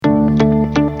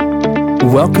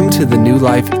Welcome to the New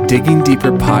Life Digging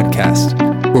Deeper podcast,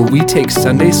 where we take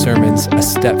Sunday sermons a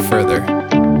step further,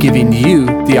 giving you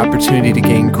the opportunity to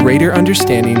gain greater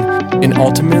understanding and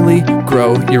ultimately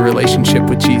grow your relationship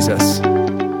with Jesus.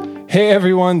 Hey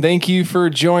everyone, thank you for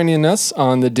joining us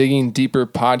on the Digging Deeper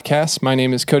podcast. My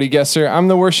name is Cody Gesser. I'm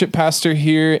the worship pastor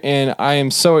here, and I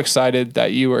am so excited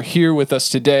that you are here with us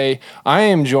today. I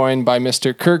am joined by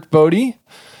Mr. Kirk Bodie.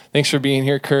 Thanks for being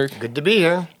here, Kirk. Good to be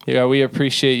here. Yeah, we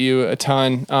appreciate you a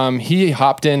ton. He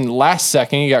hopped in last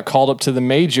second. He got called up to the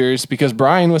majors because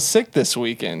Brian was sick this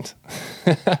weekend.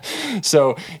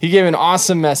 So he gave an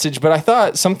awesome message, but I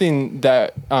thought something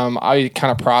that I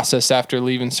kind of processed after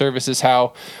leaving service is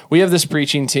how we have this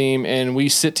preaching team and we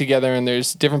sit together and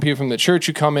there's different people from the church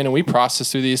who come in and we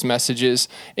process through these messages.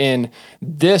 And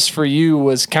this for you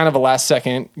was kind of a last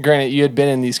second. Granted, you had been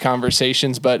in these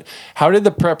conversations, but how did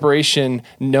the preparation,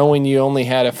 knowing you only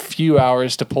had a few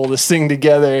hours to pull this thing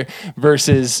together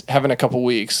versus having a couple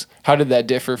weeks, how did that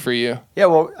differ for you? Yeah,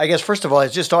 well, I guess first of all, I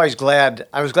was just always glad.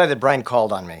 I was glad that Brian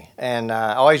called on me, and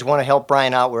I always want to help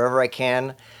Brian out wherever I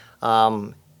can.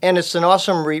 And it's an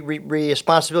awesome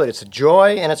responsibility. It's a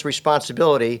joy and it's a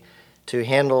responsibility to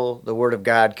handle the Word of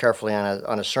God carefully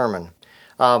on a sermon.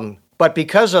 But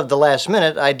because of the last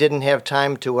minute, I didn't have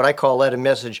time to what I call let a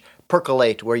message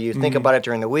percolate, where you think about it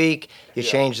during the week, you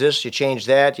change this, you change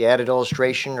that, you add an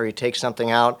illustration, or you take something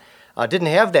out. Didn't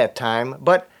have that time,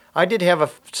 but I did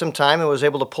have some time and was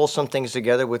able to pull some things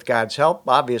together with God's help,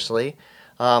 obviously,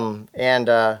 and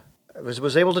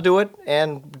was able to do it,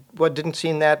 and didn't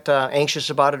seem that anxious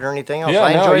about it or anything else. Yeah,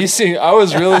 I enjoyed it. I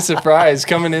was really surprised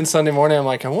coming in Sunday morning. I'm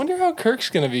like, I wonder how Kirk's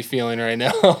going to be feeling right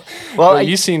now. Well,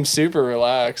 you seem super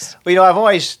relaxed. Well, I've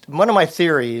always, one of my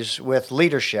theories with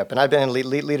leadership, and I've been in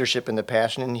leadership in the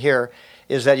past and in here,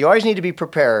 is that you always need to be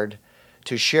prepared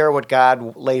to share what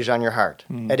God lays on your heart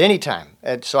at any time.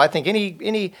 And so I think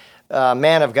any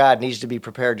man of God needs to be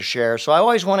prepared to share. So I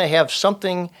always want to have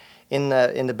something in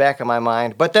the back of my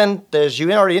mind. But then, as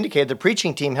you already indicated, the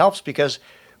preaching team helps because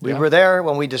we were there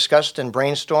when we discussed and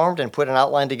brainstormed and put an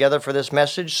outline together for this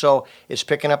message. So it's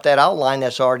picking up that outline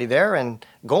that's already there and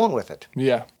going with it.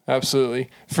 Yeah, absolutely.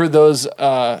 For those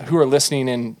who are listening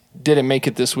and didn't make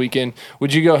it this weekend,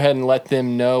 would you go ahead and let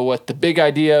them know what the big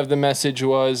idea of the message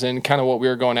was and kind of what we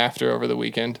were going after over the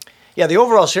weekend? Yeah, the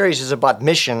overall series is about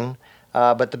mission.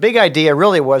 But the big idea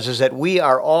really is that we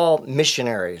are all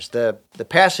missionaries. The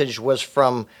passage was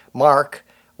from Mark,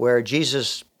 where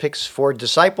Jesus picks 4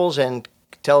 disciples and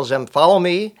tells them, "Follow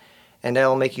me, and that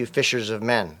will make you fishers of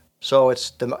men." So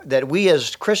it's that we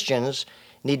as Christians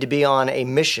need to be on a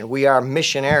mission. We are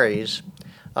missionaries.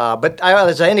 But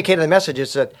as I indicated in the message,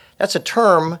 that's a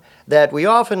term that we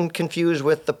often confuse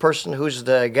with the person who's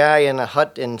the guy in a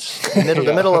hut in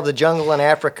the middle of the jungle in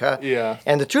Africa. Yeah.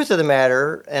 And the truth of the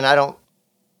matter, and I don't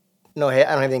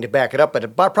have anything to back it up, but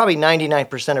about probably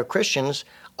 99% of Christians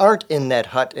aren't in that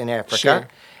hut in Africa. Sure.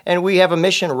 And we have a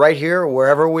mission right here,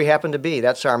 wherever we happen to be.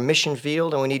 That's our mission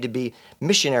field, and we need to be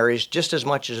missionaries just as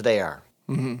much as they are.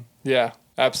 Mm-hmm. Yeah,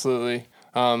 absolutely.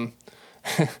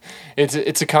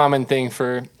 It's a common thing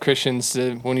for Christians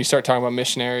to, when you start talking about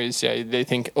missionaries, they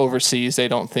think overseas. They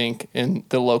don't think in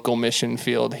the local mission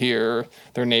field here, or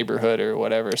their neighborhood or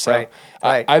whatever. So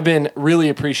Right. I've been really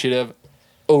appreciative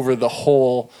over the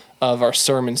whole of our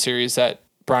sermon series that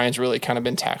Brian's really kind of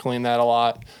been tackling that a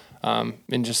lot,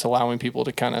 and just allowing people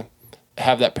to kind of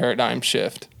have that paradigm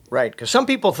shift. Right, because some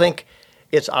people think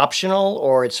it's optional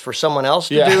or it's for someone else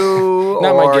to Not do, my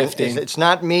or gifting. it's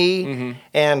not me. Mm-hmm.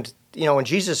 And when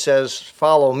Jesus says,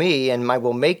 "Follow me, and I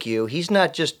will make you," He's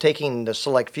not just taking the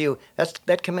select few.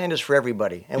 That command is for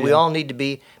everybody, and we all need to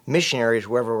be missionaries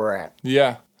wherever we're at.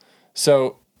 Yeah.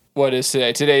 So what is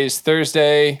today? Today is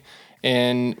Thursday,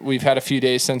 and we've had a few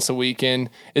days since the weekend.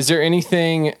 Is there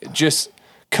anything just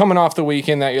coming off the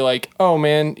weekend that you're like, oh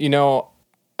man,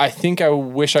 I think I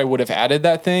wish I would have added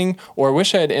that thing, or I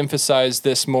wish I had emphasized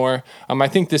this more? I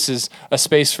think this is a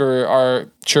space for our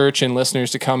church and listeners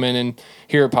to come in and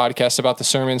hear a podcast about the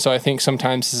sermon. So I think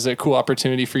sometimes this is a cool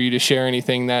opportunity for you to share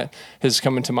anything that has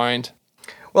come into mind.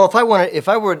 Well, if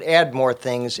I were to add more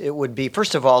things, it would be,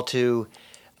 first of all, to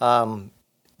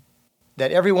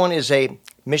that everyone is a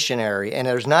missionary, and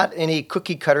there's not any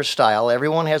cookie-cutter style.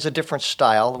 Everyone has a different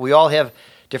style. We all have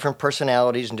different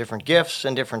personalities and different gifts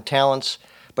and different talents,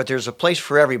 but there's a place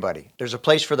for everybody. There's a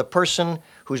place for the person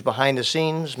who's behind the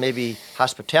scenes, maybe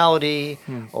hospitality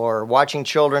or watching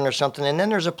children or something, and then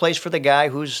there's a place for the guy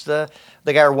who's the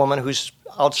guy or woman who's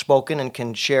outspoken and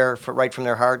can share right from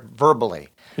their heart verbally.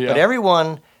 Yeah. But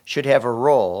everyone should have a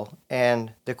role,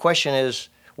 and the question is,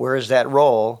 where is that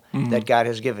role that God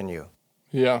has given you?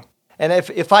 Yeah. And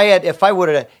if I would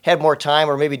have had more time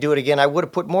or maybe do it again, I would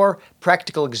have put more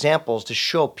practical examples to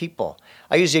show people.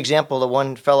 I use the example of the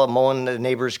one fellow mowing the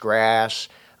neighbor's grass.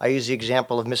 I use the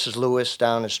example of Mrs. Lewis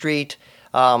down the street.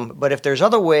 But if there's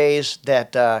other ways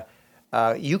that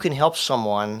you can help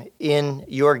someone in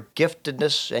your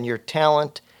giftedness and your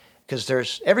talent,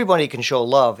 because everybody can show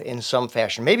love in some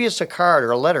fashion. Maybe it's a card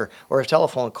or a letter or a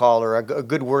telephone call or a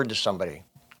good word to somebody.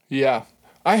 Yeah.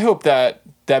 I hope that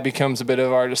becomes a bit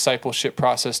of our discipleship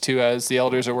process too, as the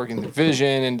elders are working the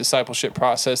vision and discipleship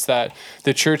process, that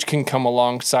the church can come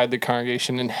alongside the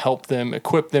congregation and help them,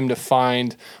 equip them to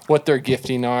find what their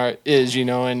gifting is,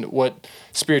 and what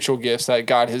spiritual gifts that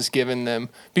God has given them.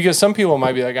 Because some people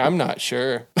might be like, I'm not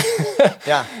sure.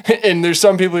 Yeah. And there's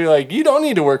some people who are like, you don't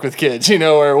need to work with kids,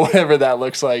 or whatever that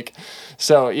looks like.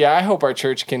 So yeah, I hope our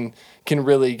church can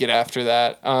really get after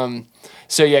that.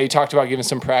 So yeah, you talked about giving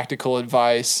some practical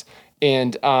advice,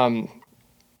 and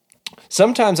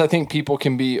sometimes I think people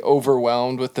can be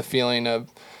overwhelmed with the feeling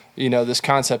of, this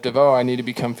concept of, I need to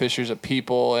become fishers of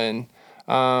people, and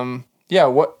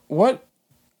what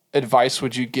advice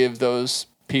would you give those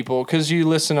people? Because you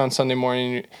listen on Sunday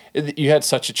morning, you had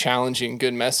such a challenging,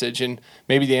 good message, and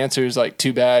maybe the answer is like,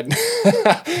 too bad.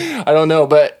 I don't know,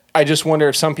 but I just wonder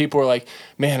if some people are like,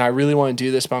 man, I really want to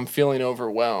do this, but I'm feeling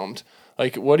overwhelmed.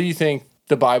 Like, what do you think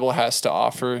the Bible has to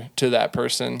offer to that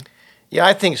person? Yeah,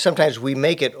 I think sometimes we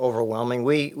make it overwhelming.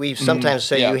 We sometimes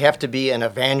say you have to be an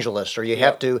evangelist, or you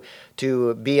have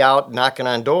to be out knocking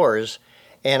on doors.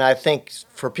 And I think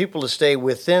for people to stay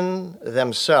within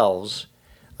themselves,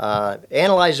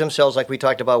 analyze themselves like we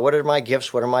talked about. What are my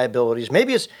gifts? What are my abilities?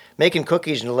 Maybe it's making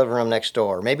cookies and delivering them next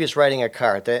door. Maybe it's writing a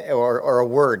card or a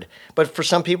word. But for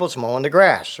some people, it's mowing the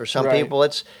grass. Or some people,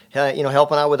 it's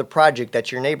helping out with a project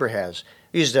that your neighbor has.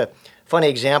 We used a funny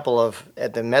example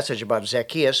at the message about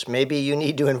Zacchaeus. Maybe you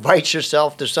need to invite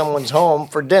yourself to someone's home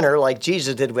for dinner like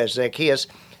Jesus did with Zacchaeus.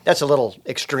 That's a little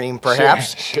extreme,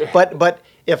 perhaps. Sure. But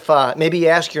if maybe you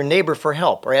ask your neighbor for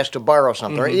help or ask to borrow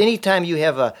something, or anytime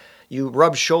you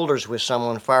rub shoulders with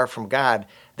someone far from God,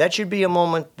 that should be a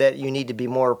moment that you need to be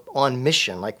more on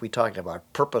mission, like we talked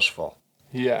about, purposeful.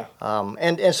 Yeah.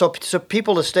 And so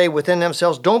people to stay within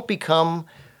themselves, don't become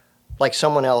like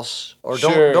someone else, or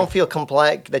don't feel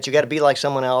that you got to be like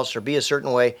someone else or be a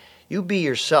certain way. You be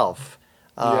yourself.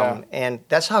 And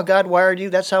that's how God wired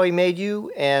you. That's how He made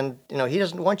you. And He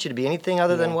doesn't want you to be anything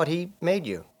other than what He made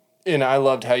you. And I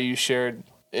loved how you shared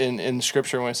in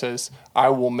Scripture when it says, I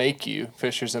will make you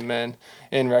fishers of men,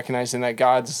 and recognizing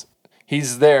that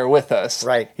He's there with us,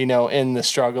 right? In the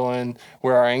struggle and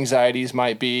where our anxieties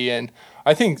might be. And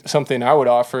I think something I would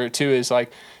offer too is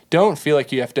like, don't feel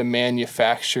like you have to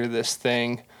manufacture this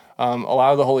thing.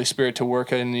 Allow the Holy Spirit to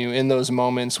work in you in those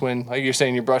moments when, like you're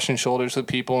saying, you're brushing shoulders with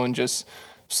people, and just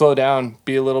slow down,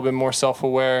 be a little bit more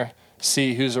self-aware,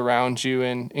 see who's around you,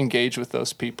 and engage with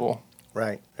those people.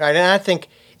 Right. And I think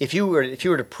if you were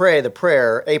to pray a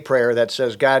prayer that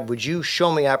says, God, would you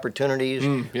show me opportunities?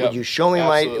 Would you show me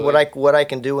what I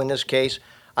can do in this case?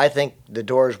 I think the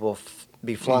doors will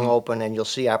be flung open, and you'll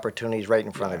see opportunities right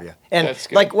in front of you. And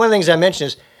like one of the things I mentioned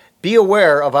is, be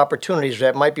aware of opportunities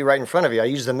that might be right in front of you. I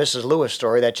used the Mrs. Lewis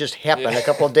story that just happened a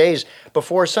couple of days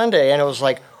before Sunday, and it was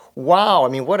like, wow. I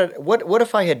mean, what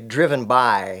if I had driven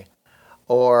by,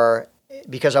 or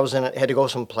because I had to go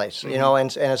someplace, and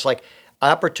it's like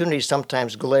opportunities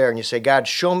sometimes glare, and you say, God,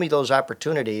 show me those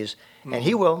opportunities, and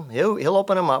He will. He'll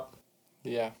open them up.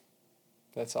 Yeah,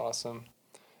 that's awesome.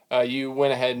 You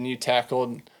went ahead and you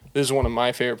tackled. This is one of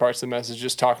my favorite parts of the message,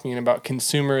 just talking about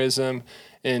consumerism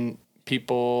and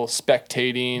people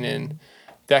spectating, and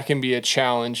that can be a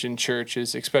challenge in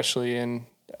churches, especially in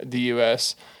the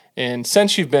U.S. And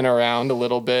since you've been around a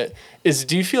little bit,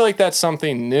 do you feel like that's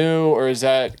something new, or is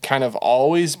that kind of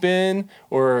always been,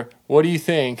 or what do you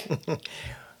think?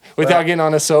 Without getting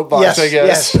on a soapbox, I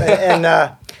guess. Yes, and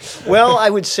I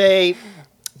would say,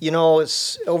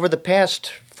 it's over the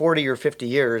past 40 or 50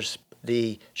 years,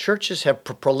 the churches have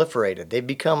proliferated. They've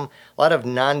become a lot of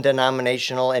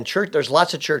non-denominational, and there's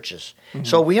lots of churches.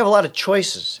 So we have a lot of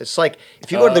choices. It's like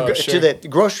if you go to the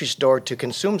grocery store to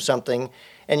consume something,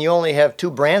 and you only have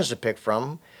 2 brands to pick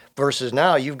from, versus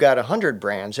now you've got 100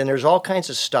 brands, and there's all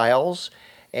kinds of styles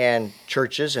and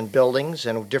churches and buildings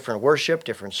and different worship,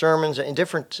 different sermons,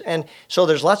 and so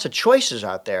there's lots of choices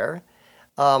out there.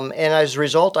 And as a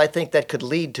result, I think that could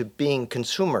lead to being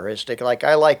consumeristic. Like,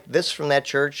 I like this from that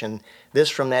church and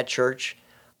this from that church.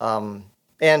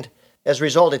 And as a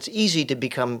result, it's easy to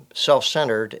become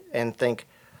self-centered and think,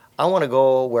 I want to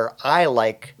go where I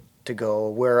like to go,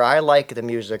 where I like the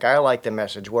music, I like the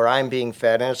message, where I'm being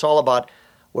fed. And it's all about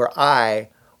where I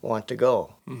want to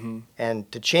go.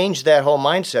 And to change that whole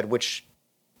mindset, which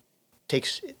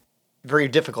takes very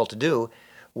difficult to do,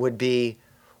 would be,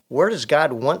 where does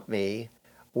God want me?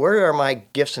 Where are my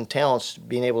gifts and talents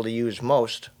being able to use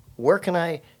most? Where can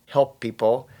I help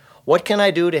people? What can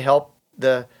I do to help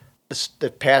the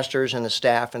pastors and the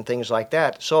staff and things like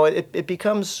that? So it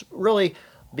becomes really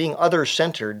being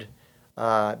other-centered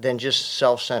than just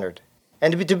self-centered.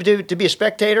 And to be a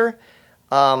spectator,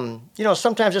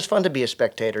 sometimes it's fun to be a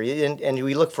spectator, and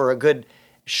we look for a good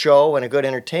show and a good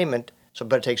entertainment.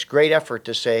 But it takes great effort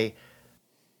to say,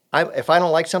 if I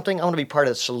don't like something, I want to be part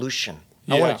of the solution.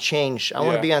 I want to change. I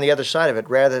want to be on the other side of it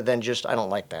rather than just, I don't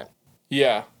like that.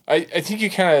 Yeah. I think you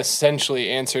kind of essentially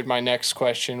answered my next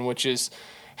question, which is,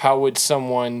 how would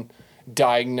someone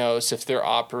diagnose if they're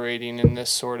operating in this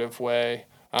sort of way?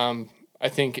 I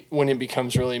think when it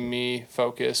becomes really me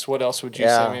focused, what else would you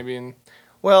say maybe?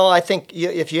 Well, I think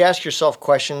if you ask yourself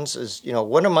questions,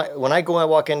 when I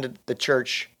walk into the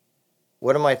church,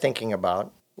 what am I thinking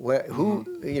about?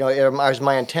 Is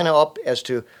my antenna up as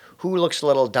to who looks a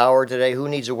little dour today, who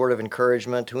needs a word of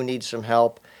encouragement, who needs some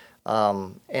help?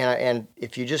 And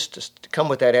if you just come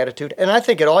with that attitude, and I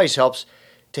think it always helps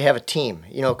to have a team.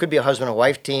 It could be a husband and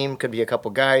wife team, could be a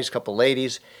couple guys, couple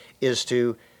ladies, is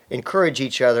to encourage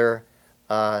each other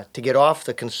to get off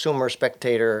the consumer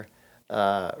spectator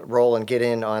role and get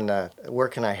in on where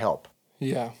can I help?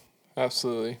 Yeah,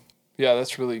 absolutely. Yeah,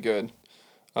 that's really good.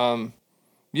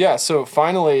 So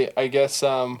finally, I guess,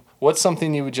 what's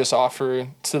something you would just offer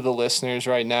to the listeners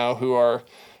right now who are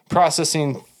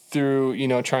processing through,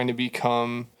 trying to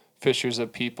become fishers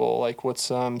of people? Like, what's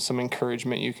some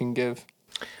encouragement you can give?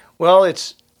 Well,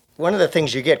 it's one of the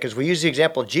things you get, because we use the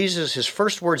example of Jesus, his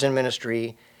first words in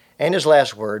ministry and his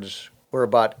last words were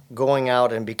about going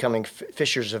out and becoming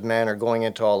fishers of men or going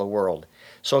into all the world.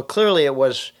 So clearly it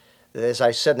was, as I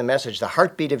said in the message, the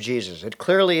heartbeat of Jesus. It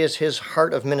clearly is his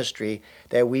heart of ministry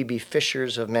that we be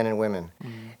fishers of men and women.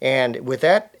 Mm-hmm. And with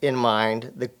that in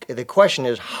mind, the question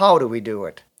is, how do we do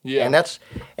it? Yeah. And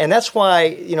that's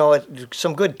why,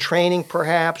 some good training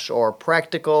perhaps, or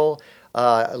practical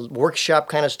workshop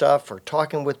kind of stuff, or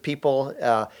talking with people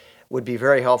would be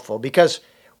very helpful. Because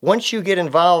once you get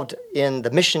involved in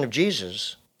the mission of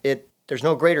Jesus, there's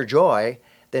no greater joy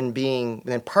than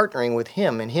partnering with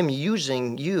him and him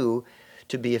using you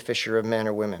to be a fisher of men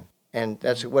or women. And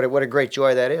that's what a great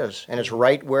joy that is. And it's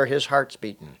right where his heart's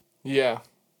beating. Yeah,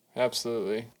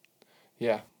 absolutely.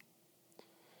 Yeah.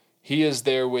 He is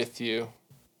there with you.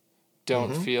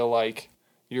 Don't feel like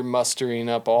you're mustering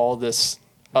up all this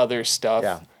other stuff.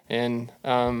 Yeah. And,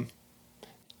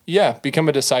 become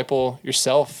a disciple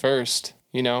yourself first,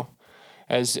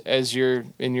 as you're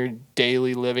in your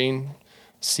daily living,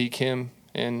 seek him.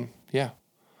 And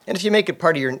if you make it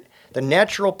part of the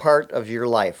natural part of your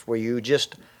life, where you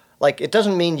just, it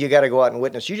doesn't mean you got to go out and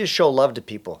witness. You just show love to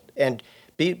people and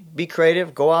be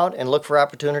creative. Go out and look for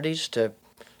opportunities to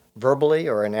verbally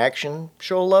or in action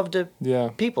show love to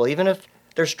people, even if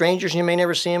they're strangers and you may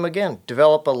never see them again.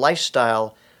 Develop a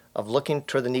lifestyle of looking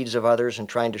toward the needs of others and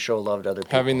trying to show love to other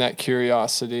people. Having that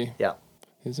curiosity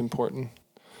is important.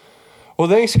 Well,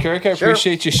 thanks, Kirk. I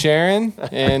appreciate you sharing,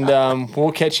 and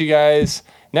we'll catch you guys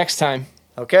next time.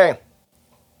 Okay.